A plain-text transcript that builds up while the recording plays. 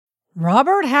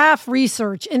Robert Half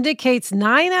research indicates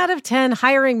 9 out of 10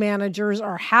 hiring managers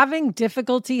are having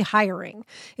difficulty hiring.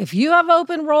 If you have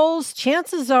open roles,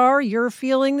 chances are you're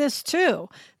feeling this too.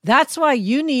 That's why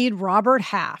you need Robert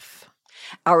Half.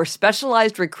 Our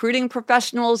specialized recruiting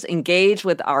professionals engage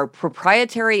with our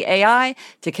proprietary AI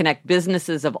to connect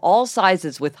businesses of all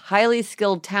sizes with highly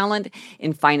skilled talent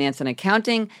in finance and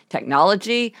accounting,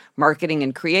 technology, marketing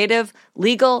and creative,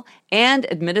 legal, and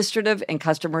administrative and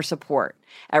customer support.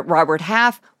 At Robert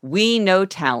Half, we know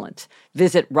talent.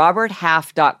 Visit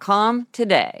roberthalf.com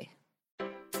today.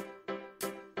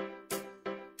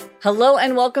 Hello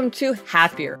and welcome to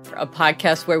Happier, a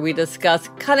podcast where we discuss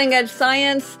cutting-edge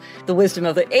science, the wisdom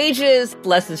of the ages,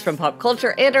 lessons from pop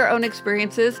culture, and our own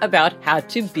experiences about how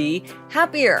to be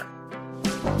happier.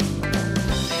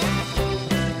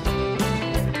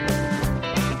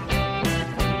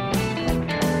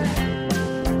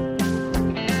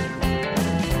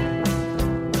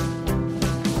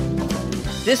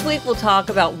 This week, we'll talk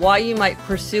about why you might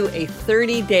pursue a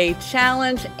 30-day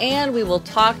challenge, and we will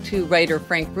talk to writer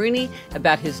Frank Bruni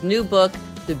about his new book,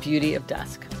 The Beauty of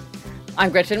Dusk.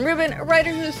 I'm Gretchen Rubin, a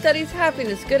writer who studies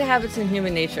happiness, good habits, and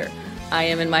human nature. I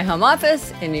am in my home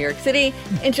office in New York City,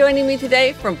 and joining me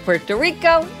today from Puerto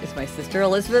Rico is my sister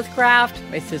Elizabeth Kraft,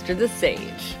 my sister the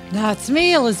Sage. That's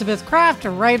me, Elizabeth Kraft, a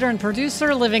writer and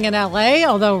producer living in LA,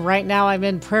 although right now I'm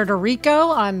in Puerto Rico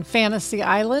on Fantasy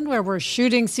Island, where we're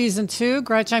shooting season 2.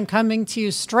 Gretchen, I'm coming to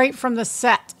you straight from the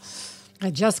set.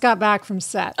 I just got back from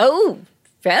set. Oh,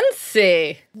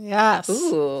 fancy. Yes.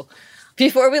 Ooh.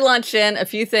 Before we launch in, a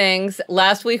few things.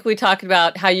 Last week, we talked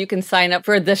about how you can sign up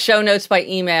for the show notes by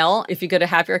email if you go to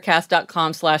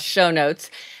happiercast.com/show notes.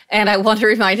 And I want to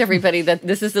remind everybody that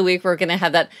this is the week we're going to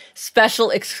have that special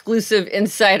exclusive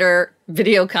insider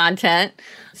video content.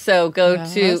 So go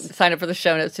to sign up for the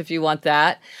show notes if you want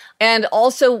that. And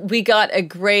also, we got a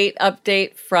great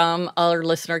update from our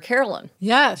listener, Carolyn.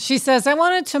 Yeah, she says, I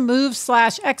wanted to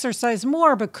move/exercise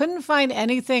more, but couldn't find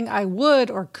anything I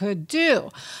would or could do.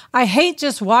 I hate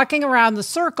just walking around the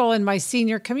circle in my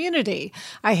senior community.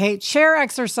 I hate chair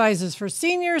exercises for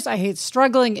seniors. I hate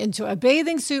struggling into a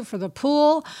bathing suit for the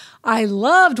pool. I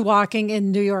loved walking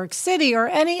in New York City or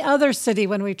any other city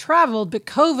when we traveled, but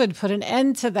COVID put an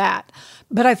end to that.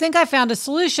 But I think I found a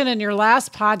solution in your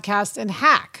last podcast and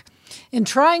hack. In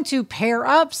trying to pair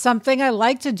up something I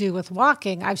like to do with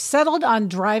walking, I've settled on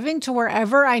driving to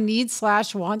wherever I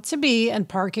need/want to be and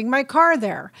parking my car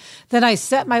there. Then I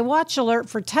set my watch alert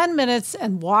for 10 minutes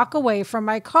and walk away from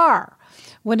my car.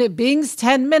 When it bings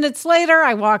 10 minutes later,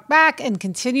 I walk back and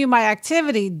continue my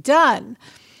activity. Done.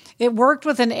 It worked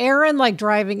with an errand like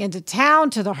driving into town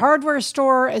to the hardware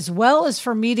store, as well as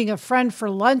for meeting a friend for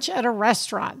lunch at a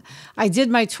restaurant. I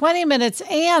did my 20 minutes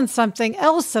and something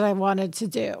else that I wanted to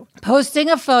do.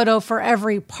 Posting a photo for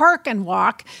every park and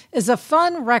walk is a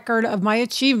fun record of my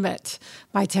achievement.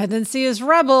 My tendency is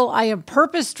rebel. I am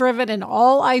purpose-driven in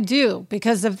all I do.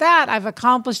 Because of that, I've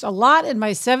accomplished a lot in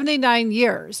my 79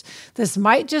 years. This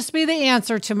might just be the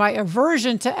answer to my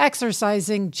aversion to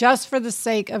exercising just for the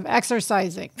sake of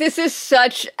exercising. This is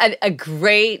such a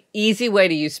great, easy way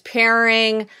to use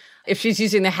pairing. If she's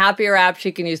using the Happier app,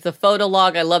 she can use the photo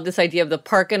log. I love this idea of the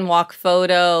park and walk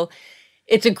photo.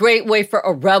 It's a great way for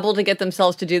a rebel to get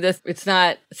themselves to do this. It's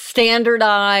not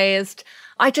standardized.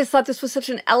 I just thought this was such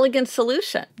an elegant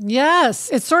solution. Yes.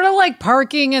 It's sort of like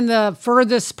parking in the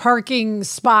furthest parking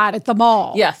spot at the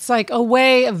mall. Yes. It's like a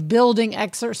way of building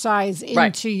exercise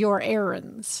into your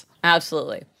errands.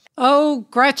 Absolutely. Oh,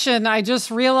 Gretchen, I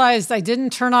just realized I didn't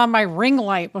turn on my ring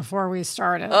light before we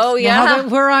started. Oh, yeah? Now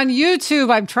that we're on YouTube,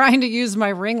 I'm trying to use my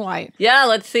ring light. Yeah,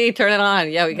 let's see. Turn it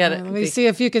on. Yeah, we got it. Let me see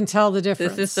if you can tell the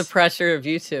difference. This is the pressure of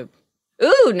YouTube.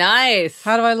 Ooh, nice.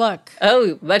 How do I look?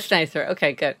 Oh, much nicer.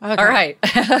 Okay, good. Okay. All right.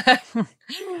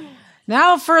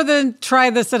 Now for the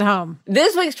try this at home.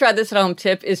 This week's try this at home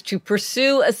tip is to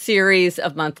pursue a series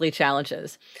of monthly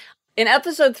challenges. In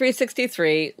episode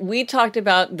 363, we talked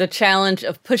about the challenge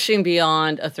of pushing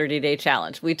beyond a 30-day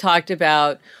challenge. We talked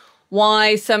about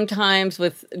why sometimes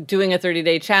with doing a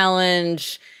 30-day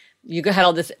challenge, you had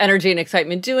all this energy and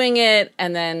excitement doing it,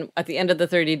 and then at the end of the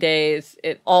 30 days,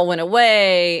 it all went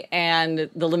away, and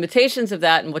the limitations of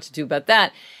that and what to do about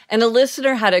that. And a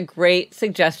listener had a great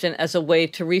suggestion as a way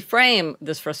to reframe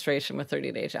this frustration with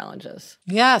 30-day challenges.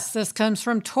 Yes, this comes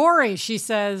from Tori. She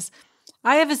says,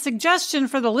 I have a suggestion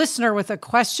for the listener with a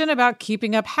question about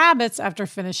keeping up habits after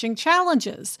finishing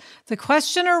challenges. The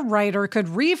questioner writer could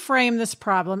reframe this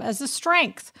problem as a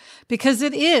strength, because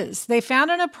it is. They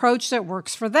found an approach that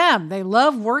works for them. They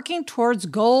love working towards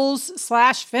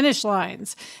goals/finish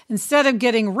lines. Instead of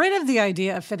getting rid of the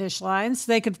idea of finish lines,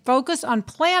 they could focus on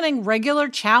planning regular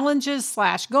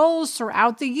challenges/goals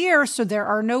throughout the year so there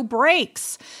are no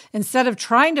breaks. Instead of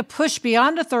trying to push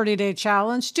beyond a 30-day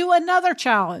challenge, do another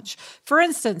challenge. For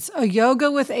instance, a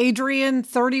Yoga with Adriene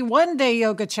 31-day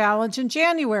yoga challenge in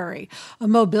January, a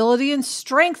mobility and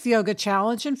strength yoga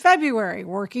challenge in February,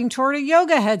 working toward a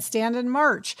yoga headstand in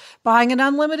March, buying an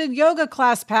unlimited yoga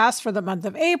class pass for the month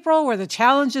of April where the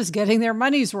challenge is getting their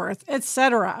money's worth,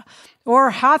 etc. Or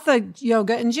Hatha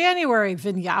yoga in January,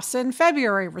 vinyasa in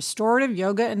February, restorative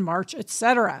yoga in March,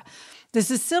 etc. This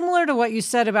is similar to what you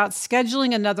said about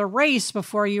scheduling another race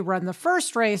before you run the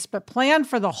first race, but plan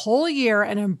for the whole year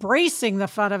and embracing the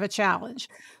fun of a challenge.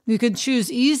 You can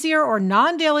choose easier or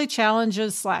non-daily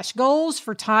challenges/goals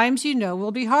for times you know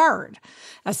will be hard.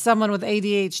 As someone with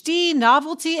ADHD,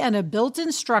 novelty and a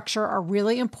built-in structure are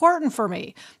really important for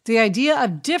me. The idea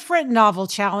of different novel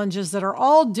challenges that are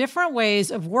all different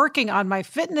ways of working on my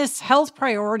fitness health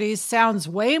priorities sounds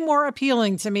way more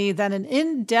appealing to me than an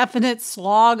indefinite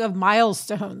slog of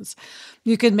milestones.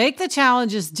 You can make the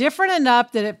challenges different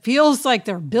enough that it feels like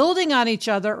they're building on each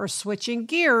other or switching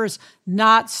gears,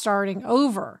 not starting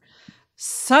over.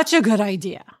 Such a good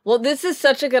idea. Well, this is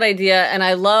such a good idea. And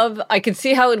I can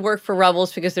see how it would work for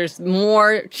Rebels because there's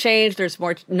more change, there's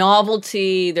more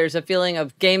novelty, there's a feeling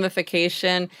of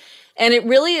gamification. And it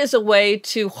really is a way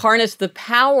to harness the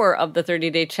power of the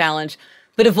 30-day challenge,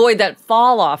 but avoid that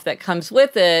fall off that comes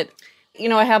with it. You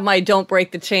know, I have my Don't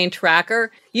Break the Chain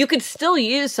tracker. You could still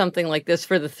use something like this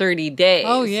for the 30 days.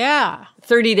 Oh, yeah.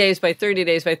 30 days by 30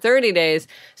 days by 30 days.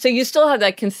 So you still have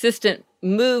that consistent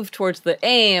move towards the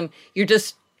aim. You're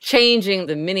just changing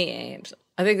the mini aims.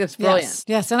 I think that's brilliant.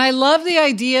 Yes. And I love the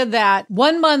idea that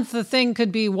 1 month the thing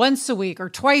could be once a week or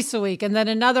twice a week, and then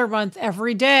another month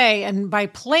every day. And by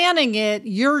planning it,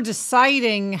 you're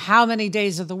deciding how many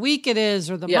days of the week it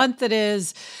is or the month it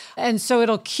is. And so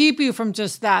it'll keep you from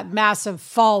just that massive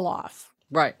fall off.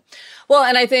 Right. Well,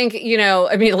 and I think,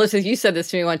 Alyssa, you said this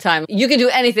to me one time. You can do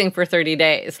anything for 30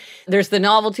 days. There's the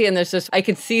novelty and I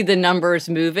could see the numbers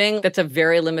moving. That's a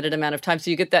very limited amount of time.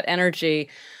 So you get that energy.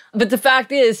 But the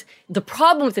fact is, the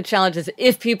problem with the challenge is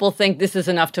if people think this is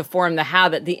enough to form the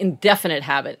habit, the indefinite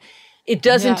habit, it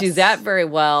doesn't do that very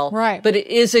well. Right. But it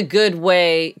is a good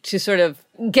way to sort of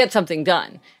get something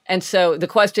done. And so the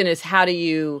question is, how do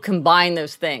you combine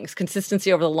those things?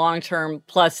 Consistency over the long term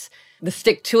plus the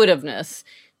stick-to-itiveness.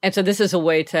 And so this is a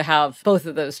way to have both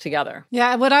of those together.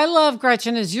 Yeah. What I love,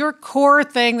 Gretchen, is your core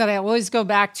thing that I always go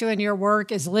back to in your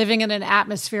work is living in an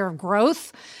atmosphere of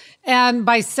growth. And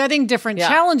by setting different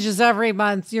challenges every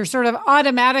month, you're sort of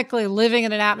automatically living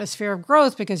in an atmosphere of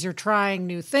growth because you're trying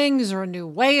new things or a new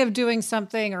way of doing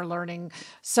something or learning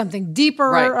something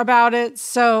deeper about it.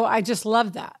 So I just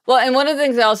love that. Well, and one of the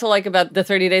things I also like about the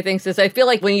 30-day things is I feel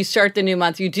like when you start the new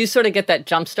month, you do sort of get that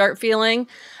jumpstart feeling.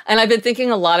 And I've been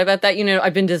thinking a lot about that.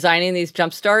 I've been designing these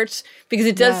jump starts because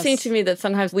it does seem to me that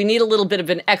sometimes we need a little bit of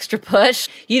an extra push.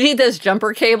 You need those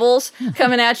jumper cables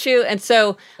coming at you. And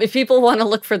so if people want to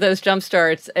look for those jump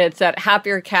starts, it's at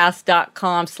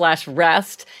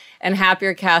happiercast.com/rest and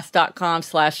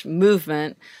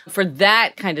happiercast.com/movement for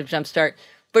that kind of jump start.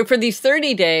 But for these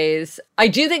 30 days, I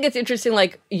do think it's interesting,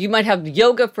 like you might have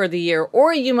yoga for the year,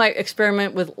 or you might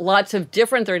experiment with lots of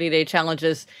different 30-day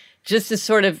challenges just as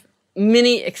sort of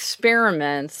mini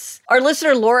experiments. Our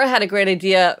listener, Laura, had a great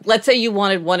idea. Let's say you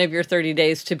wanted one of your 30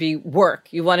 days to be work.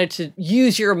 You wanted to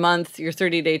use your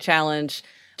 30-day challenge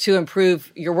to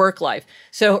improve your work life.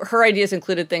 So her ideas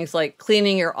included things like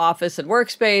cleaning your office and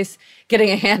workspace, getting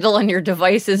a handle on your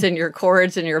devices and your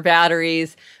cords and your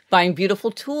batteries, buying beautiful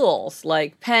tools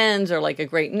like pens or like a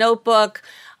great notebook,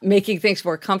 making things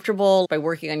more comfortable by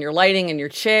working on your lighting and your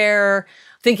chair,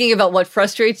 thinking about what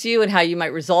frustrates you and how you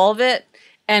might resolve it,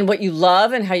 and what you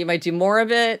love and how you might do more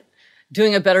of it,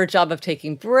 doing a better job of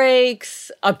taking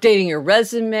breaks, updating your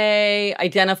resume,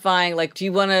 identifying, like, do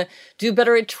you want to do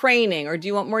better at training or do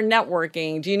you want more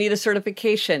networking? Do you need a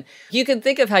certification? You can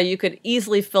think of how you could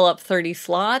easily fill up 30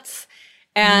 slots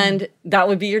and that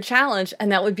would be your challenge. And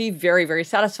that would be very, very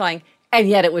satisfying. And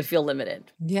yet it would feel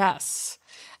limited. Yes.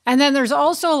 And then there's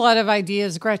also a lot of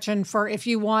ideas, Gretchen, for if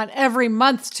you want every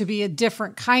month to be a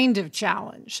different kind of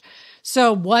challenge.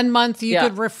 So 1 month you Yeah.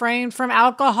 could refrain from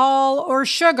alcohol or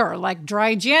sugar, like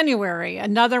dry January.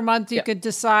 Another month you could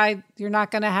decide you're not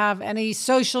going to have any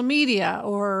social media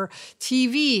or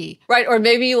TV. Right. Or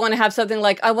maybe you want to have something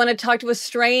like, I want to talk to a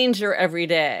stranger every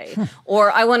day,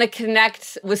 or I want to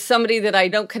connect with somebody that I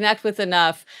don't connect with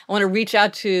enough. I want to reach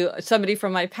out to somebody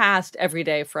from my past every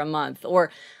day for a month,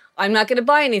 or I'm not going to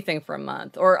buy anything for a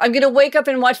month, or I'm going to wake up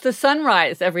and watch the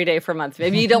sunrise every day for a month.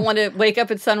 Maybe you don't want to wake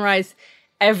up at sunrise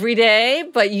every day,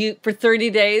 but for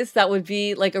 30 days, that would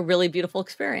be like a really beautiful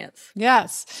experience.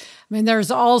 Yes. I mean,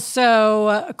 there's also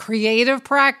a creative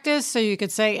practice. So you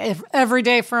could say if every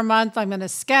day for a month, I'm going to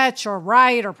sketch or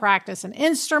write or practice an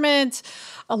instrument.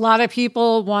 A lot of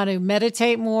people want to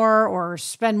meditate more or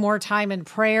spend more time in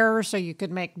prayer. So you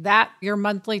could make that your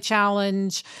monthly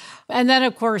challenge. And then,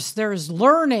 of course, there's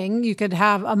learning. You could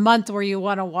have a month where you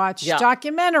want to watch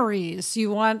documentaries.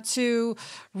 You want to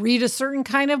read a certain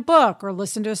kind of book or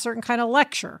listen to a certain kind of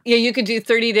lecture. Yeah, you could do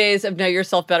 30 days of Know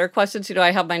Yourself Better questions. You know,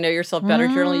 I have my Know Yourself Better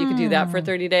journal. You could do that for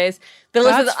 30 days. But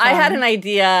Elizabeth, I had an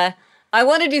idea. I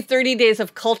want to do 30 days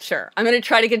of culture. I'm going to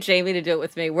try to get Jamie to do it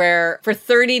with me, where for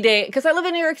 30 days, because I live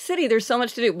in New York City, there's so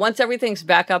much to do. Once everything's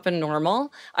back up and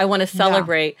normal, I want to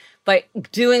celebrate by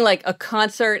doing like a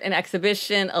concert, an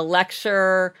exhibition, a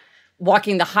lecture,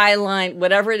 walking the High Line,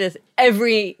 whatever it is,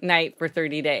 every night for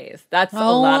 30 days. That's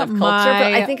a lot of culture,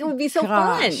 but I think it would be so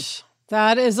fun.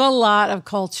 That is a lot of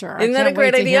culture. Isn't that a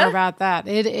great idea? Hear about that.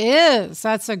 It is.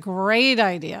 That's a great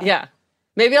idea. Yeah.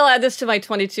 Maybe I'll add this to my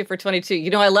 22 for 22. You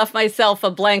know, I left myself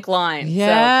a blank line.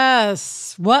 Yes.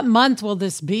 So. What month will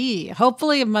this be?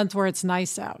 Hopefully a month where it's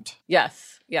nice out.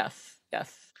 Yes.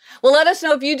 Well, let us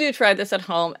know if you do try this at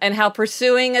home and how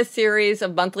pursuing a series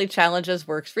of monthly challenges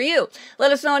works for you.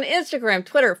 Let us know on Instagram,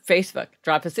 Twitter, Facebook.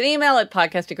 Drop us an email at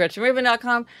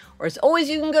podcast@gretchenrubin.com. Or as always,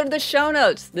 you can go to the show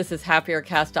notes. This is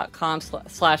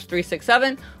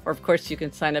happiercast.com/367. Or of course, you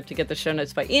can sign up to get the show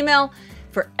notes by email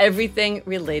for everything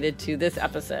related to this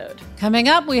episode. Coming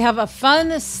up, we have a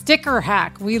fun sticker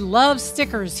hack. We love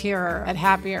stickers here at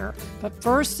Happier. But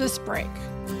first, this break.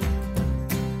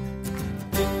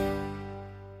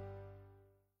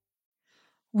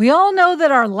 We all know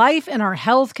that our life and our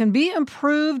health can be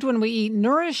improved when we eat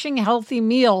nourishing, healthy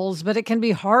meals, but it can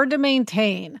be hard to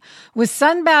maintain. With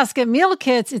Sunbasket meal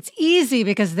kits, it's easy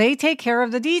because they take care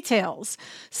of the details.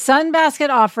 Sunbasket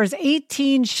offers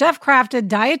 18 chef-crafted,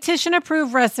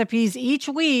 dietitian-approved recipes each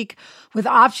week with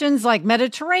options like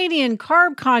Mediterranean,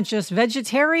 carb-conscious,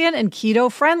 vegetarian, and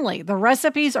keto-friendly. The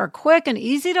recipes are quick and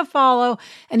easy to follow,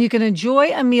 and you can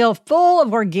enjoy a meal full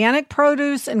of organic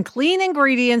produce and clean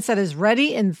ingredients that is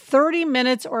ready in 30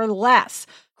 minutes or less.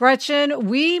 Gretchen,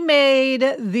 we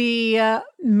made the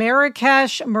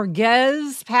Marrakesh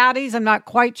merguez patties. I'm not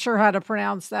quite sure how to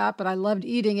pronounce that, but I loved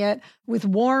eating it with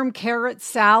warm carrot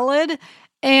salad.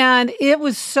 And it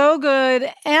was so good.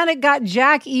 And it got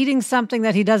Jack eating something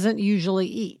that he doesn't usually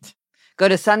eat. Go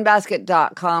to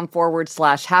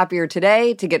sunbasket.com/happier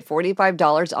today to get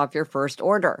 $45 off your first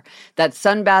order. That's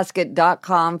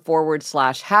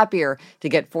sunbasket.com/happier to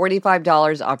get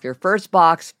 $45 off your first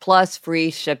box plus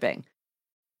free shipping.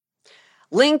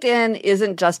 LinkedIn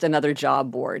isn't just another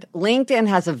job board. LinkedIn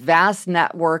has a vast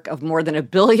network of more than 1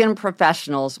 billion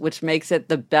professionals, which makes it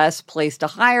the best place to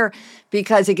hire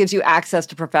because it gives you access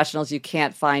to professionals you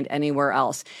can't find anywhere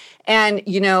else. And,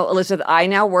 you know, Elizabeth, I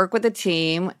now work with a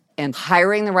team, and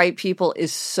hiring the right people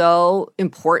is so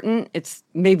important. It's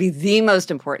maybe the most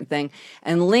important thing.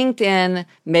 And LinkedIn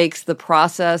makes the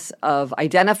process of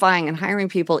identifying and hiring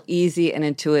people easy and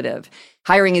intuitive.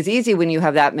 Hiring is easy when you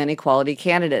have that many quality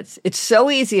candidates. It's so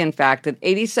easy, in fact, that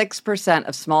 86%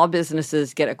 of small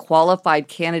businesses get a qualified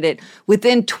candidate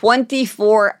within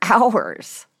 24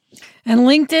 hours. And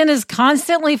LinkedIn is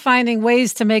constantly finding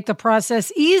ways to make the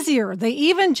process easier. They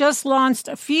even just launched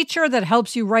a feature that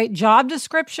helps you write job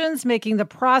descriptions, making the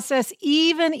process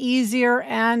even easier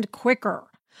and quicker.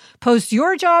 Post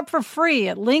your job for free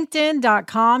at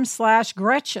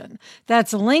linkedin.com/Gretchen.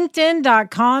 That's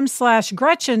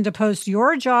linkedin.com/Gretchen to post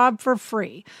your job for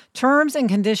free. Terms and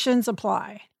conditions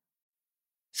apply.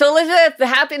 So Elizabeth, the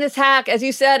happiness hack, as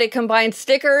you said, it combines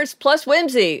stickers plus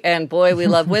whimsy. And boy, we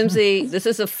love whimsy. This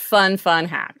is a fun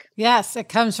hack. Yes, it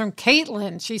comes from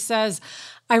Caitlin. She says,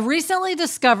 I recently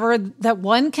discovered that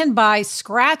one can buy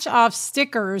scratch-off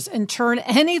stickers and turn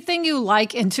anything you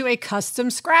like into a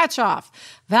custom scratch-off.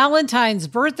 Valentine's,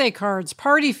 birthday cards,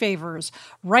 party favors.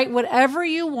 Write whatever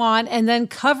you want and then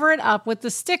cover it up with the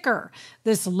sticker.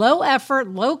 This low-effort,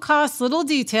 low-cost little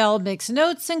detail makes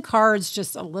notes and cards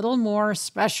just a little more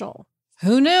special.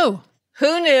 Who knew?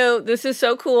 Who knew? This is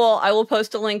so cool. I will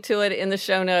post a link to it in the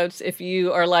show notes if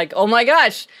you are like, oh my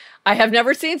gosh, I have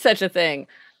never seen such a thing.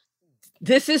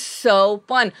 This is so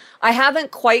fun. I haven't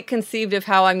quite conceived of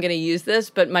how I'm going to use this,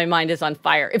 but my mind is on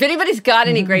fire. If anybody's got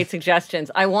any great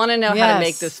suggestions, I want to know how to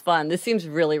make this fun. This seems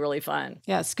really, really fun.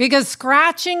 Yes, because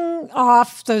scratching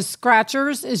off those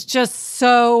scratchers is just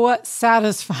so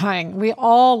satisfying. We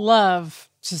all love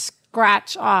to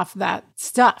scratch off that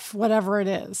stuff, whatever it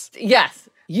is. Yes.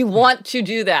 You want to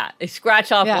do that. A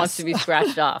scratch off wants to be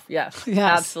scratched off. Yes,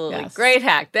 absolutely. Yes. Great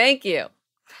hack. Thank you.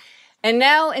 And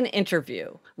now an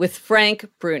interview with Frank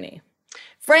Bruni.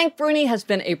 Frank Bruni has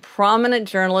been a prominent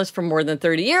journalist for more than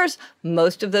 30 years,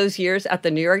 most of those years at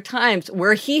the New York Times,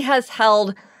 where he has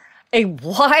held a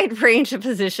wide range of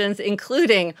positions,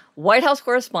 including White House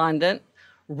correspondent,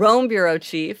 Rome bureau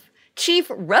chief, chief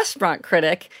restaurant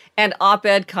critic, and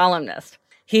op-ed columnist.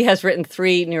 He has written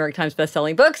 3 New York Times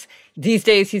bestselling books. These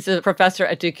days, he's a professor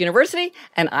at Duke University,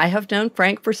 and I have known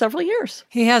Frank for several years.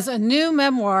 He has a new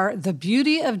memoir, The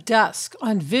Beauty of Dusk,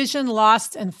 on vision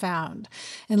lost and found.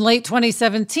 In late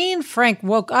 2017, Frank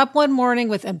woke up one morning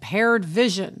with impaired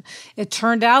vision. It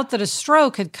turned out that a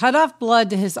stroke had cut off blood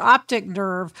to his optic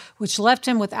nerve, which left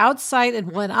him without sight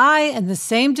in one eye, and the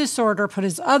same disorder put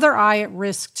his other eye at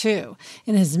risk too.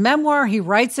 In his memoir, he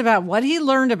writes about what he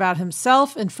learned about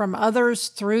himself and from others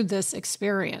through this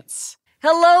experience.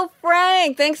 Hello,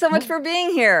 Frank. Thanks so much for being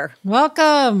here.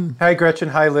 Welcome. Hi, Gretchen.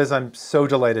 Hi, Liz. I'm so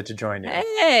delighted to join you.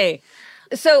 Hey.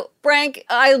 So, Frank,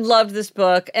 I loved this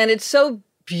book, and it's so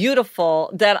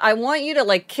beautiful that I want you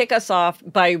to kick us off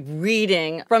by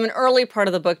reading from an early part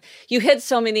of the book. You hit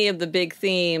so many of the big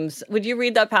themes. Would you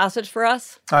read that passage for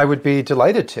us? I would be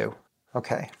delighted to.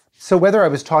 Okay. So whether I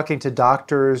was talking to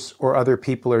doctors or other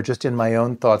people or just in my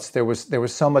own thoughts, there was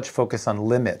so much focus on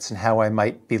limits and how I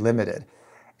might be limited.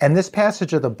 And this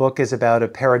passage of the book is about a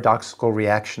paradoxical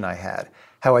reaction I had,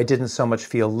 how I didn't so much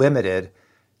feel limited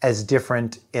as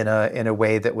different in a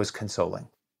way that was consoling.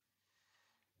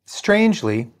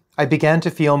 Strangely, I began to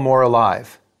feel more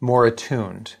alive, more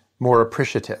attuned, more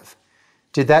appreciative.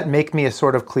 Did that make me a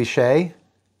sort of cliche?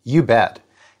 You bet.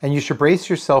 And you should brace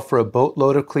yourself for a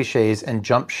boatload of cliches and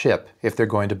jump ship if they're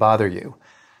going to bother you.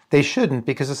 They shouldn't,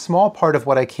 because a small part of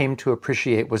what I came to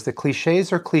appreciate was that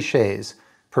cliches are cliches,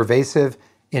 pervasive,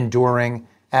 enduring,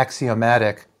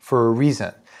 axiomatic, for a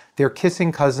reason. They're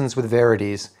kissing cousins with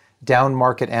verities,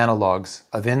 down-market analogs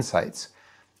of insights.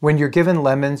 When you're given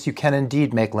lemons, you can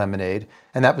indeed make lemonade,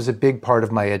 and that was a big part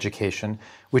of my education,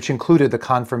 which included the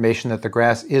confirmation that the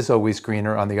grass is always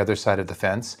greener on the other side of the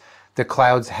fence, that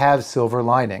clouds have silver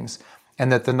linings,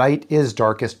 and that the night is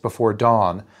darkest before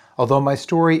dawn, although my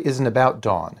story isn't about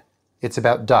dawn. It's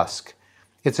about dusk.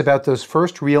 It's about those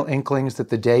first real inklings that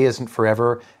the day isn't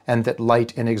forever and that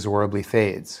light inexorably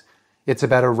fades. It's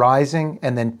about a rising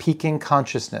and then peaking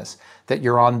consciousness that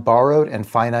you're on borrowed and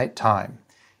finite time.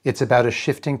 It's about a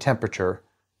shifting temperature,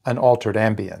 an altered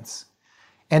ambience.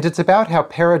 And it's about how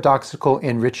paradoxical,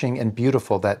 enriching, and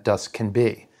beautiful that dusk can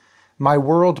be. My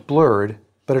world blurred,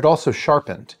 but it also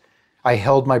sharpened. I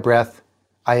held my breath.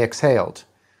 I exhaled.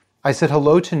 I said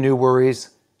hello to new worries.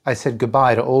 I said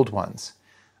goodbye to old ones.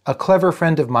 A clever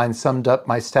friend of mine summed up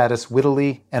my status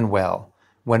wittily and well.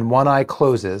 When one eye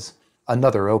closes,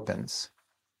 another opens.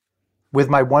 With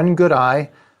my one good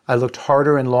eye, I looked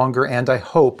harder and longer and, I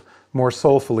hope, more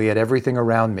soulfully at everything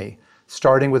around me,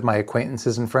 starting with my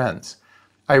acquaintances and friends.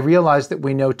 I realized that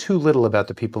we know too little about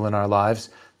the people in our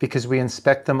lives because we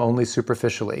inspect them only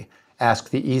superficially, ask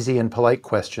the easy and polite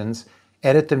questions,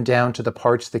 edit them down to the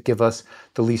parts that give us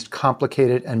the least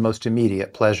complicated and most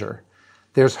immediate pleasure.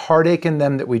 There's heartache in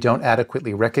them that we don't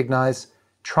adequately recognize,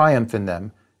 triumph in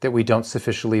them that we don't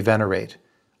sufficiently venerate.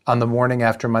 On the morning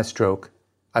after my stroke,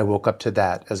 I woke up to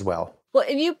that as well. Well,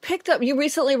 and you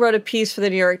recently wrote a piece for the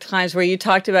New York Times where you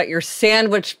talked about your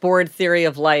sandwich board theory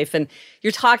of life, and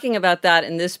you're talking about that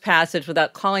in this passage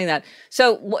without calling that.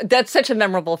 So that's such a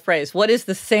memorable phrase. What is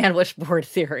the sandwich board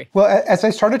theory? Well, as I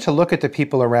started to look at the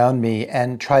people around me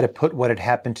and try to put what had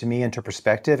happened to me into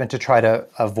perspective and to try to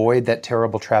avoid that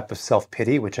terrible trap of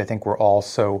self-pity, which I think we're all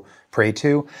so prey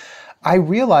to, I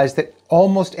realized that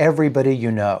almost everybody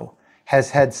you know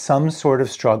has had some sort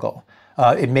of struggle.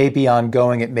 It may be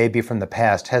ongoing, it may be from the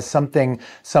past, has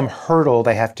some hurdle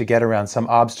they have to get around, some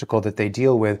obstacle that they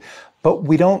deal with, but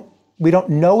we don't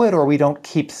know it or we don't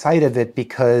keep sight of it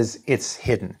because it's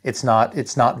hidden. It's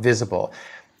not visible.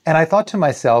 And I thought to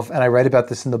myself, and I write about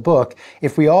this in the book,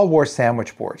 if we all wore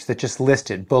sandwich boards that just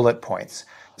listed bullet points,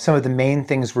 some of the main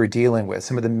things we're dealing with,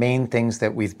 some of the main things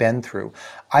that we've been through,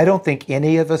 I don't think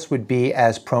any of us would be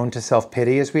as prone to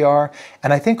self-pity as we are.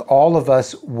 And I think all of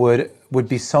us would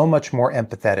be so much more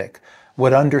empathetic,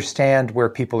 would understand where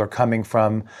people are coming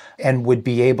from and would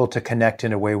be able to connect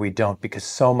in a way we don't, because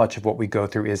so much of what we go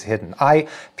through is hidden.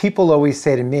 People always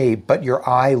say to me, but your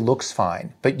eye looks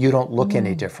fine, but you don't look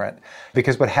any different.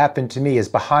 Because what happened to me is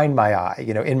behind my eye,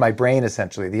 in my brain,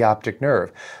 essentially, the optic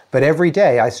nerve. But every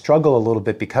day I struggle a little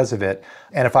bit because of it.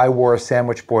 And if I wore a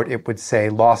sandwich board, it would say,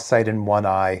 lost sight in one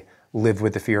eye, live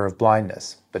with the fear of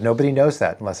blindness. But nobody knows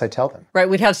that unless I tell them. Right.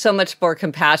 We'd have so much more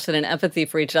compassion and empathy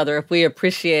for each other if we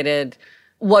appreciated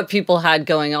what people had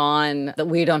going on that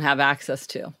we don't have access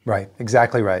to. Right.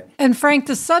 Exactly right. And Frank,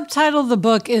 the subtitle of the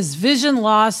book is Vision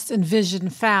Lost and Vision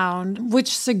Found,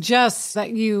 which suggests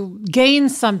that you gain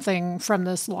something from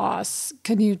this loss.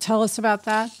 Can you tell us about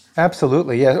that?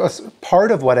 Absolutely. Yeah.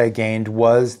 Part of what I gained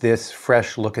was this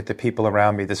fresh look at the people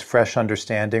around me, this fresh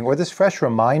understanding, or this fresh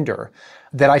reminder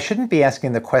that I shouldn't be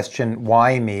asking the question,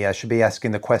 why me? I should be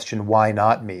asking the question, why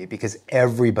not me? Because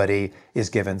everybody is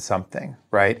given something,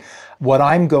 right? What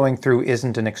I'm going through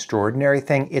isn't an extraordinary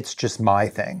thing. It's just my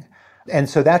thing. And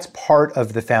so that's part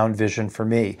of the found vision for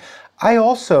me.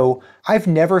 I've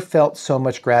never felt so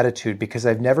much gratitude because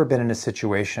I've never been in a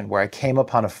situation where I came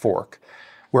upon a fork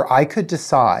where I could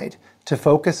decide to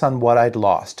focus on what I'd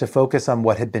lost, to focus on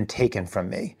what had been taken from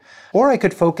me. Or I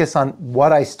could focus on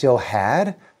what I still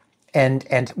had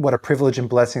and what a privilege and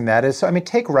blessing that is. So,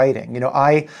 take writing.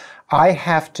 I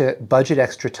have to budget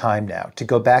extra time now to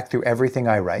go back through everything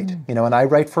I write, and I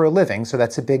write for a living, so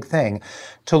that's a big thing,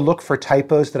 to look for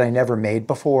typos that I never made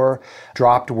before,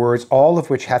 dropped words, all of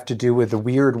which have to do with the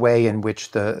weird way in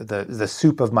which the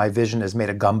soup of my vision has made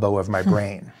a gumbo of my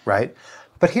brain, right?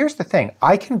 But here's the thing.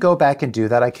 I can go back and do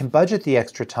that. I can budget the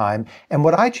extra time. And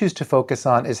what I choose to focus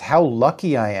on is how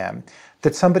lucky I am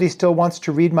that somebody still wants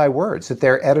to read my words, that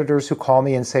there are editors who call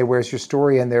me and say, where's your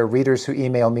story? And there are readers who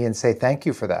email me and say, thank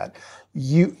you for that.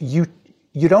 You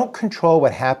don't control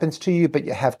what happens to you, but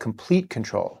you have complete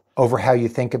control over how you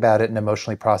think about it and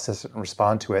emotionally process it and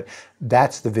respond to it.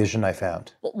 That's the vision I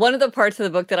found. One of the parts of the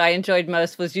book that I enjoyed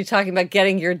most was you talking about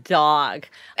getting your dog.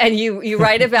 And you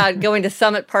write about going to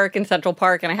Summit Park in Central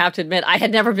Park. And I have to admit, I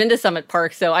had never been to Summit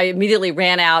Park, so I immediately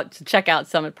ran out to check out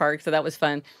Summit Park. So that was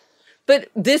fun. But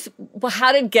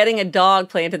how did getting a dog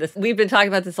play into this? We've been talking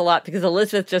about this a lot because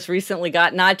Elizabeth just recently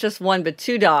got not just one, but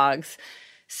 2 dogs.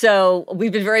 So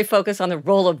we've been very focused on the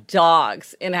role of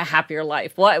dogs in a happier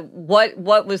life. What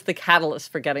was the catalyst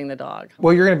for getting the dog?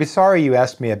 Well, you're going to be sorry you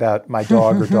asked me about my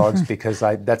dog or dogs because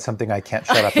that's something I can't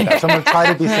shut up about. So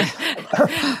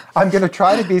I'm going to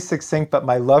try to be succinct, but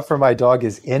my love for my dog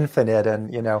is infinite.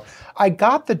 And, I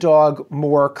got the dog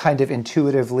more kind of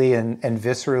intuitively and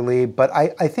viscerally, but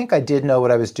I think I did know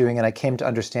what I was doing and I came to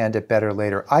understand it better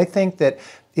later. I think that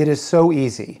it is so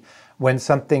easy when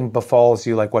something befalls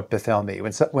you like what befell me,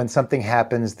 when something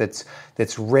happens that's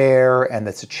rare and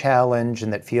that's a challenge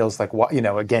and that feels like,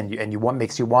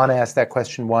 makes you want to ask that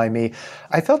question, why me?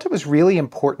 I felt it was really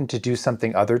important to do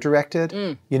something other directed,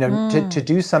 to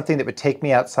do something that would take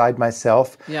me outside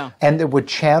myself and that would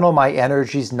channel my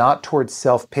energies not towards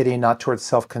self-pity, not towards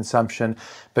self-consumption,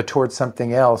 but towards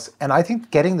something else. And I think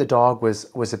getting the dog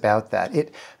was about that.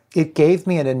 It gave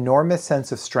me an enormous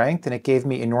sense of strength and it gave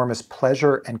me enormous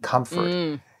pleasure and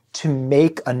comfort to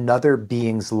make another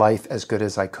being's life as good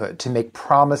as I could, to make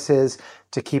promises,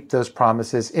 to keep those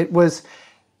promises. It was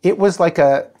like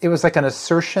an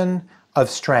assertion of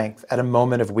strength at a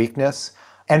moment of weakness.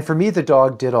 And for me, the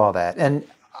dog did all that. And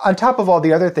on top of all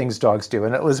the other things dogs do,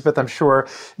 and Elizabeth, I'm sure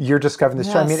you're discovering this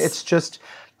too. I mean, it's just,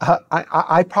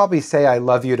 I probably say I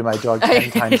love you to my dog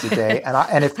 10 times a day.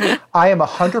 And if I am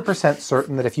 100%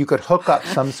 certain that if you could hook up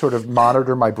some sort of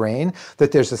monitor my brain,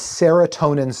 that there's a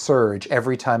serotonin surge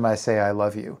every time I say I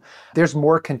love you. There's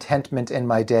more contentment in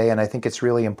my day. And I think it's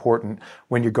really important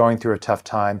when you're going through a tough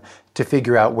time to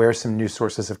figure out where some new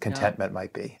sources of contentment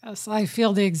might be. Yes, I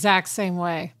feel the exact same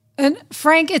way. And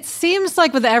Frank, it seems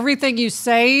like with everything you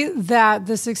say that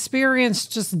this experience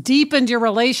just deepened your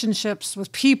relationships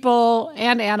with people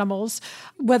and animals,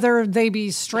 whether they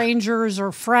be strangers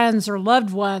or friends or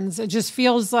loved ones. It just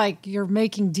feels like you're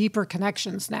making deeper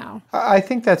connections now. I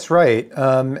think that's right.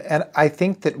 And I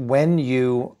think that when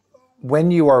you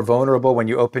are vulnerable, when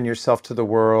you open yourself to the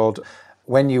world,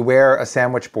 when you wear a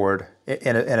sandwich board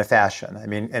in a fashion, I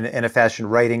mean, in a fashion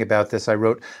writing about this, I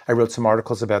wrote some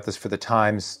articles about this for the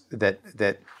Times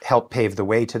that helped pave the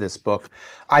way to this book.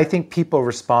 I think people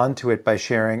respond to it by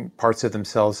sharing parts of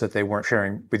themselves that they weren't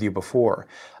sharing with you before.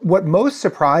 What most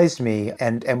surprised me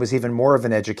and was even more of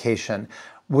an education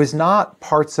was not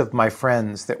parts of my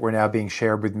friends that were now being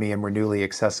shared with me and were newly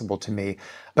accessible to me,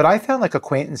 but I found like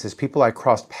acquaintances, people I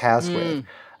crossed paths with,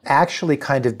 actually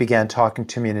kind of began talking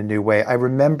to me in a new way. I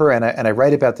remember, and I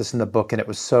write about this in the book, and it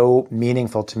was so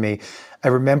meaningful to me. I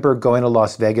remember going to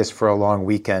Las Vegas for a long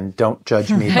weekend. Don't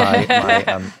judge me by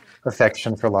my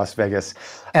affection for Las Vegas.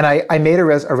 And I made a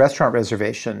restaurant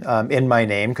reservation in my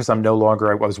name because I'm no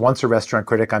longer, I was once a restaurant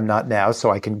critic, I'm not now,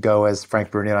 so I can go as Frank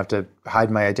Bruni, I don't have to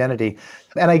hide my identity.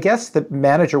 And I guess the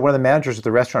manager, one of the managers of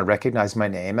the restaurant recognized my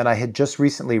name, and I had just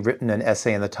recently written an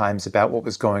essay in the Times about what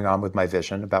was going on with my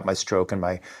vision, about my stroke and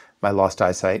my lost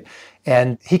eyesight.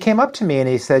 And he came up to me and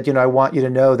he said, I want you to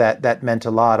know that that meant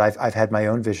a lot. I've had my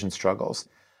own vision struggles.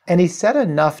 And he said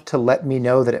enough to let me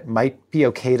know that it might be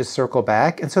okay to circle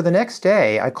back. And so the next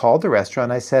day I called the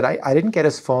restaurant. I said, I didn't get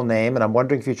his full name, and I'm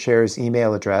wondering if you'd share his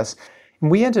email address. And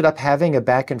we ended up having a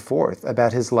back and forth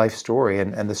about his life story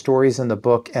and the stories in the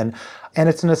book. And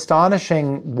it's an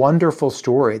astonishing, wonderful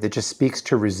story that just speaks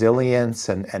to resilience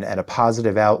and a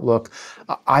positive outlook.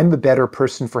 I'm a better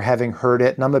person for having heard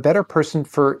it, and I'm a better person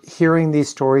for hearing these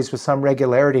stories with some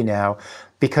regularity now,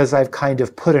 because I've kind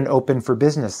of put an open for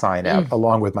business sign out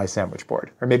along with my sandwich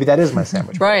board. Or maybe that is my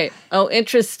sandwich board. Right. Oh,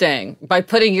 interesting. By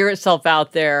putting yourself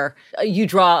out there, you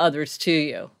draw others to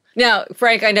you. Now,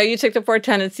 Frank, I know you took the 4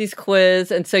 Tendencies quiz,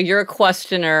 and so you're a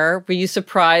questioner. Were you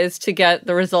surprised to get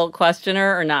the result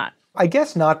questioner or not? I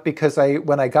guess not, because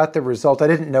when I got the result, I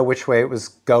didn't know which way it was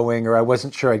going, or I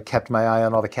wasn't sure I'd kept my eye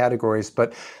on all the categories.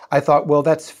 But I thought, well,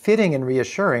 that's fitting and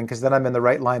reassuring, because then I'm in the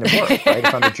right line of work, right?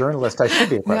 If I'm a journalist, I should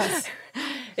be a questioner. Yes,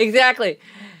 exactly.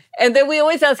 And then we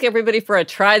always ask everybody for a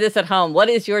try this at home. What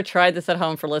is your try this at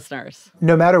home for listeners?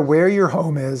 No matter where your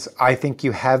home is, I think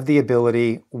you have the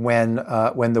ability when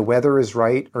the weather is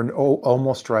right or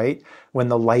almost right, when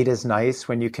the light is nice,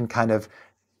 when you can kind of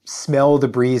smell the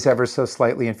breeze ever so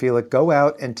slightly and feel it, go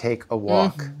out and take a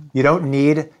walk. Mm-hmm. You don't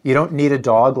need a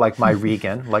dog like my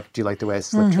Regan. Do you like the way I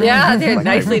slipped her? Yeah, like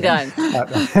nicely done.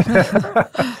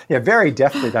 Yeah, very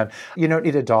deftly done. You don't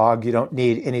need a dog. You don't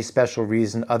need any special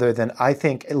reason other than, I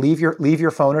think, leave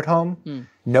your phone at home,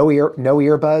 no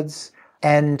earbuds,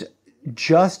 and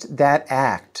just that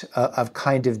act of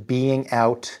kind of being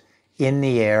out in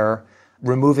the air,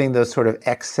 removing those sort of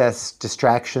excess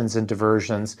distractions and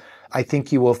diversions. I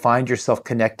think you will find yourself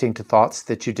connecting to thoughts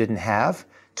that you didn't have,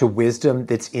 to wisdom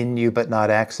that's in you but not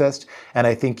accessed. And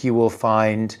I think you will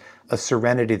find a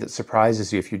serenity that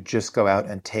surprises you if you just go out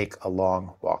and take a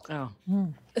long walk. Oh,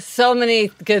 so many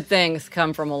good things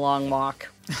come from a long walk.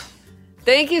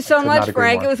 Thank you so much,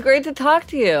 Frank. It was great to talk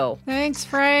to you. Thanks,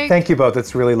 Frank. Thank you both.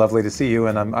 It's really lovely to see you,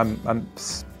 and I'm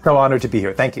so honored to be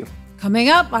here. Thank you. Coming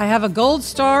up, I have a gold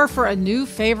star for a new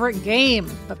favorite game.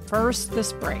 But first,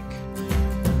 this break.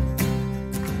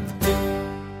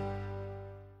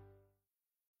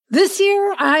 This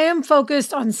year, I am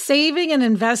focused on saving and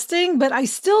investing, but I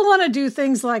still want to do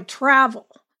things like travel.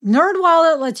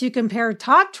 NerdWallet lets you compare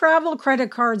top travel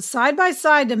credit cards side by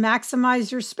side to maximize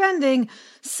your spending,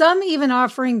 some even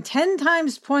offering 10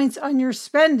 times points on your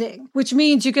spending, which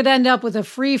means you could end up with a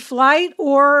free flight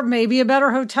or maybe a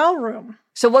better hotel room.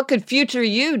 So what could future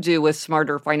you do with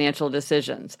smarter financial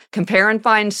decisions? Compare and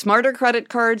find smarter credit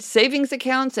cards, savings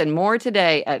accounts, and more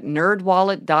today at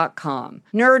nerdwallet.com.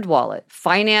 NerdWallet.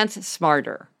 Finance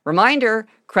smarter. Reminder,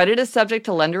 credit is subject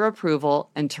to lender approval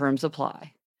and terms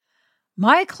apply.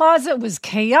 My closet was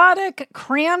chaotic,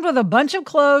 crammed with a bunch of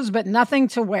clothes, but nothing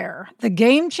to wear. The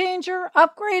game changer,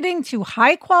 upgrading to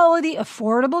high-quality,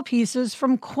 affordable pieces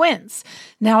from Quince.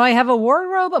 Now I have a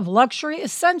wardrobe of luxury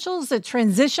essentials that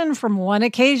transition from one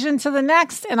occasion to the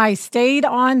next, and I stayed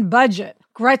on budget.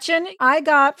 Gretchen, I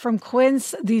got from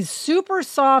Quince these super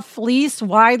soft fleece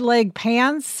wide leg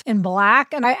pants in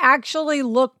black, and I actually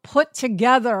look put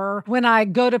together when I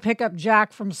go to pick up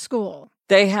Jack from school.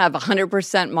 They have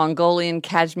 100% Mongolian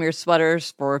cashmere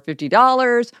sweaters for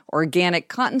 $50, organic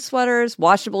cotton sweaters,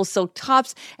 washable silk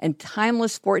tops, and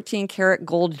timeless 14-karat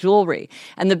gold jewelry.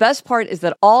 And the best part is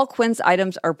that all Quince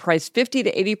items are priced 50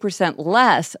 to 80%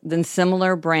 less than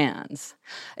similar brands.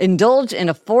 Indulge in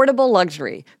affordable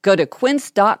luxury. Go to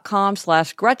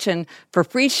quince.com/Gretchen for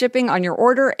free shipping on your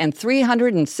order and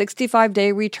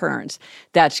 365-day returns.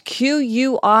 That's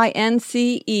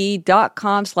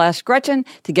QUINCE.com/Gretchen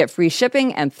to get free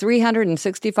shipping and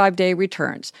 365-day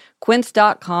returns.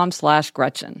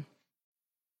 Quince.com/Gretchen.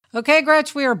 Okay,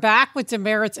 Gretch, we are back with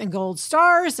demerits and gold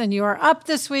stars, and you are up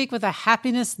this week with a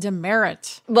happiness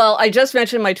demerit. Well, I just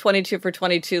mentioned my 22 for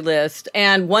 22 list,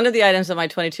 and one of the items on my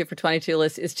 22 for 22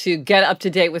 list is to get up to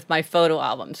date with my photo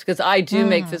albums, because I do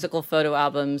make physical photo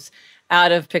albums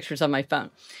out of pictures on my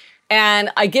phone.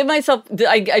 And I give myself,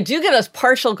 I do get a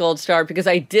partial gold star because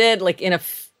I did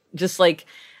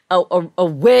a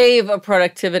wave of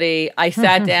productivity. I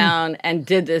sat down and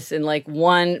did this in like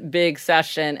one big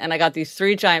session, and I got these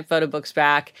 3 giant photo books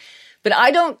back. But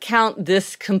I don't count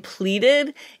this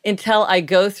completed until I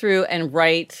go through and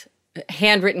write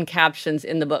handwritten captions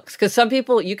in the books. Because some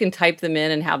people, you can type them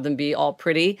in and have them be all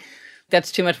pretty.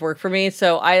 That's too much work for me.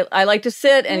 So I like to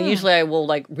sit, and usually I will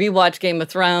like rewatch Game of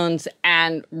Thrones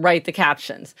and write the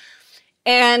captions.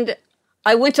 And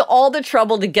I went to all the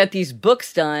trouble to get these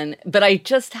books done, but I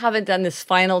just haven't done this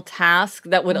final task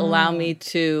that would allow me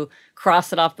to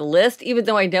cross it off the list, even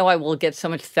though I know I will get so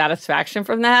much satisfaction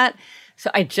from that.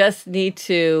 So I just need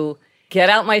to get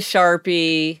out my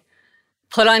Sharpie,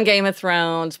 put on Game of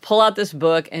Thrones, pull out this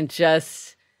book, and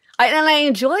just... I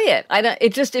enjoy it.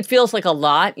 It feels like a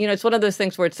lot. You know, it's one of those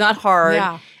things where it's not hard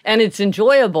and it's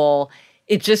enjoyable.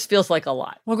 It just feels like a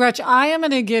lot. Well, Gretch, I am going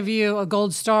to give you a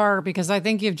gold star because I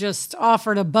think you've just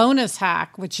offered a bonus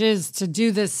hack, which is to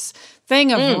do this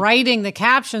thing of writing the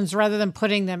captions rather than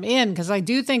putting them in, because I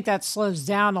do think that slows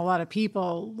down a lot of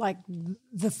people, like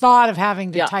the thought of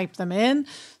having to type them in.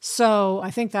 So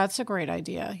I think that's a great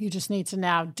idea. You just need to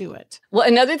now do it. Well,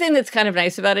 another thing that's kind of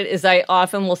nice about it is I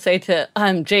often will say to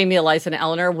Jamie, Eliza, and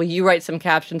Eleanor, will you write some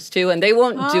captions too? And they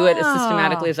won't do it as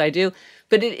systematically as I do.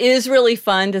 But it is really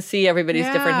fun to see everybody's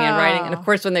different handwriting. And of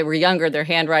course, when they were younger, their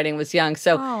handwriting was young.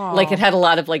 So like it had a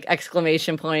lot of like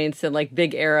exclamation points and like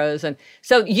big arrows. And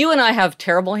so you and I have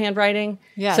terrible handwriting.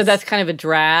 Yes. So that's kind of a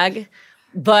drag.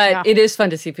 But it is fun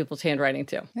to see people's handwriting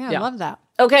too. Yeah, I love that.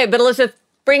 Okay, but Elizabeth,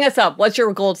 bring us up. What's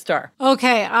your gold star?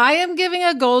 Okay, I am giving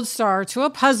a gold star to a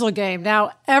puzzle game.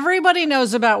 Now, everybody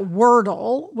knows about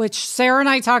Wordle, which Sarah and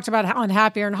I talked about on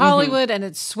Happier in Hollywood, and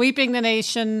it's sweeping the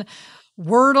nation.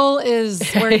 Wordle is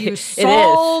where you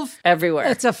solve. It is everywhere.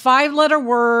 It's a 5-letter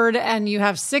word, and you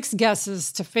have 6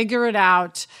 guesses to figure it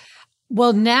out.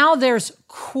 Well, now there's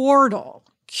Quordle,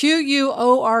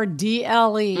 Quordle,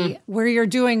 where you're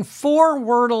doing 4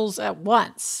 Wordles at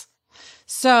once.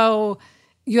 So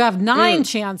you have 9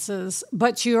 chances,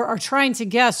 but you are trying to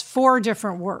guess 4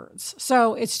 different words.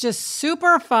 So it's just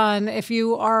super fun. If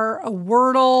you are a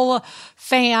Wordle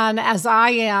fan, as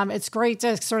I am, it's great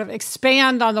to sort of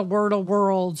expand on the Wordle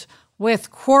world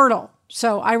with Quordle.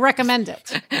 So I recommend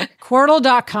it.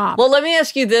 Quordle.com. Well, let me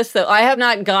ask you this, though. I have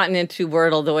not gotten into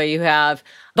Wordle the way you have.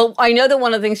 But I know that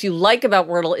one of the things you like about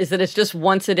Wordle is that it's just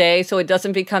once a day, so it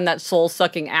doesn't become that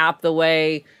soul-sucking app the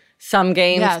way some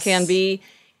games can be.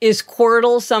 Is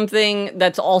Quordle something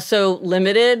that's also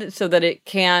limited so that it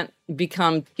can't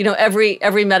become, you know,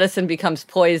 every medicine becomes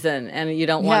poison and you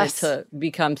don't want it to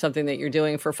become something that you're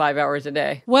doing for 5 hours a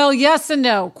day? Well, yes and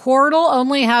no. Quordle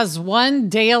only has 1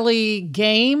 daily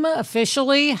game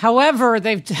officially. However,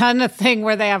 they've done a thing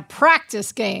where they have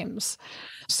practice games.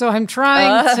 So I'm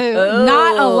trying to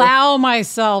not allow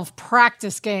myself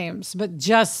practice games, but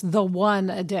just the 1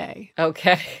 a day.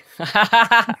 Okay.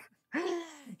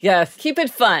 Yes, keep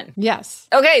it fun. Yes.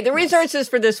 Okay, the resources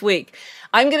for this week.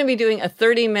 I'm going to be doing a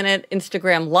 30-minute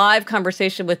Instagram live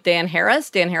conversation with Dan Harris.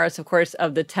 Dan Harris, of course,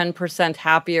 of the 10%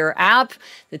 Happier app,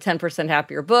 the 10%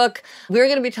 Happier book. We're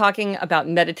going to be talking about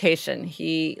meditation.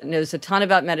 He knows a ton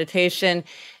about meditation.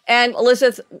 And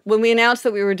Elizabeth, when we announced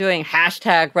that we were doing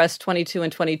hashtag Rest22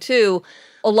 and 22,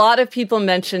 a lot of people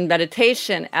mentioned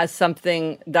meditation as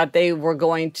something that they were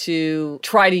going to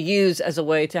try to use as a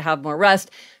way to have more rest.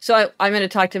 So I'm going to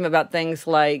talk to him about things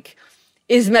like,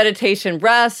 is meditation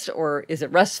rest or is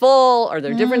it restful? Are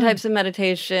there different types of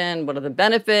meditation? What are the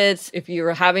benefits? If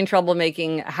you're having trouble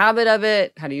making a habit of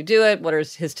it, how do you do it? What are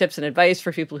his tips and advice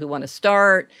for people who want to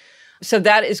start? So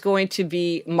that is going to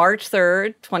be March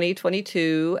 3rd,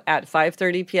 2022 at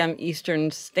 5:30 p.m. Eastern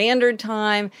Standard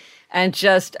Time. And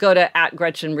just go to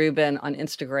 @GretchenRubin on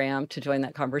Instagram to join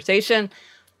that conversation.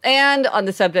 And on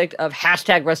the subject of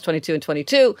hashtag Rest22 and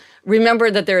 22,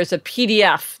 remember that there is a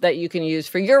PDF that you can use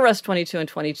for your Rest22 and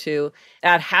 22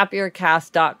 at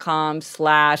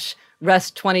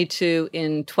happiercast.com/Rest22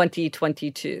 in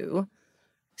 2022.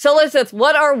 So Elizabeth,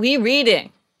 what are we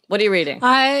reading? What are you reading?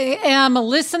 I am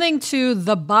listening to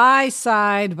The Buy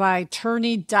Side by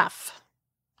Turney Duff.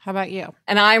 How about you?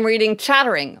 And I'm reading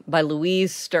Chattering by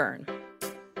Louise Stern.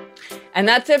 And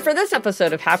that's it for this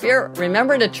episode of Happier.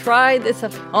 Remember to try this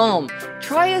at home.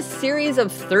 Try a series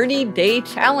of 30-day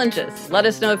challenges. Let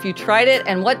us know if you tried it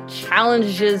and what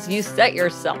challenges you set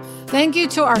yourself. Thank you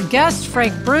to our guest,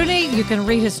 Frank Bruni. You can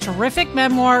read his terrific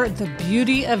memoir, The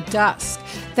Beauty of Dusk.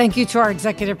 Thank you to our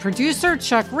executive producer,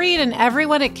 Chuck Reed, and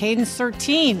everyone at Cadence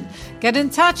 13. Get in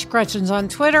touch. Gretchen's on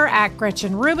Twitter at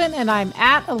Gretchen Rubin, and I'm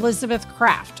at Elizabeth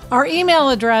Kraft. Our email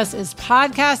address is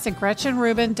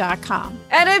podcast@GretchenRubin.com.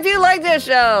 And if you like this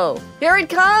show, here it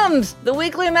comes, the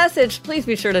weekly message. Please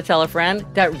be sure to tell a friend.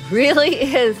 That really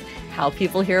is how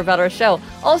people hear about our show.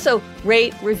 Also,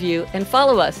 rate, review, and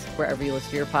follow us wherever you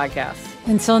listen to your podcasts.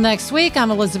 Until next week,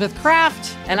 I'm Elizabeth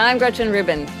Kraft. And I'm Gretchen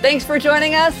Rubin. Thanks for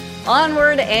joining us.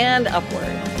 Onward and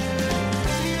upward.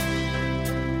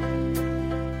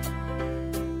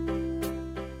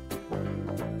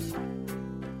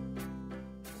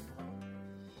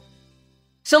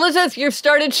 So Elizabeth, you've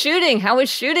started shooting. How is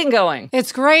shooting going?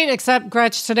 It's great, except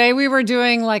Gretch, today we were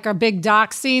doing like a big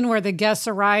dock scene where the guests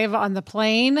arrive on the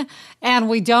plane, and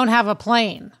we don't have a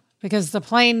plane because the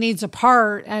plane needs a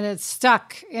part and it's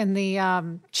stuck in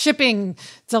the shipping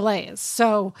delays.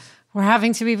 So we're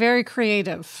having to be very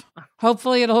creative.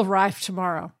 Hopefully it'll arrive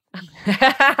tomorrow.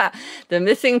 The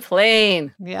missing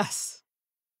plane. Yes.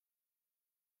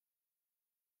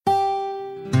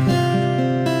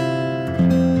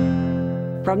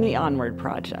 From the Onward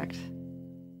Project.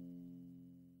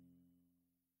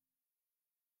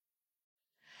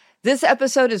 This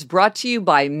episode is brought to you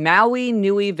by Maui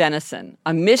Nui Venison,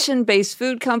 a mission-based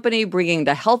food company bringing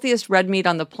the healthiest red meat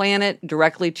on the planet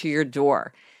directly to your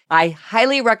door. I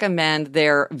highly recommend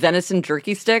their venison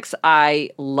jerky sticks. I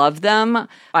love them.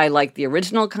 I like the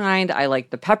original kind. I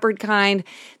like the peppered kind.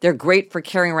 They're great for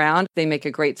carrying around. They make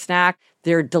a great snack.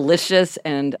 They're delicious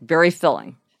and very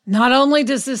filling. Not only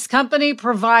does this company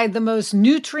provide the most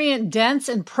nutrient-dense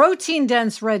and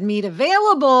protein-dense red meat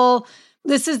available,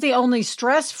 this is the only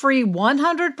stress-free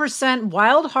 100%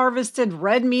 wild-harvested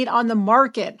red meat on the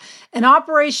market, an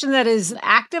operation that is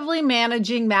actively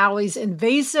managing Maui's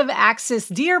invasive axis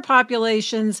deer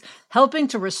populations, helping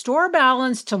to restore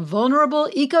balance to vulnerable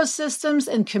ecosystems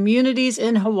and communities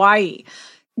in Hawaii.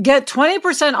 Get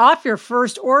 20% off your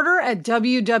first order at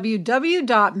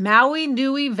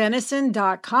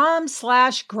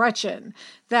www.mauinuivenison.com/Gretchen.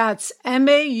 That's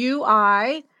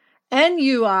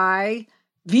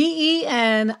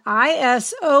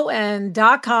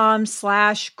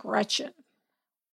MAUINUIVENISON.com/Gretchen.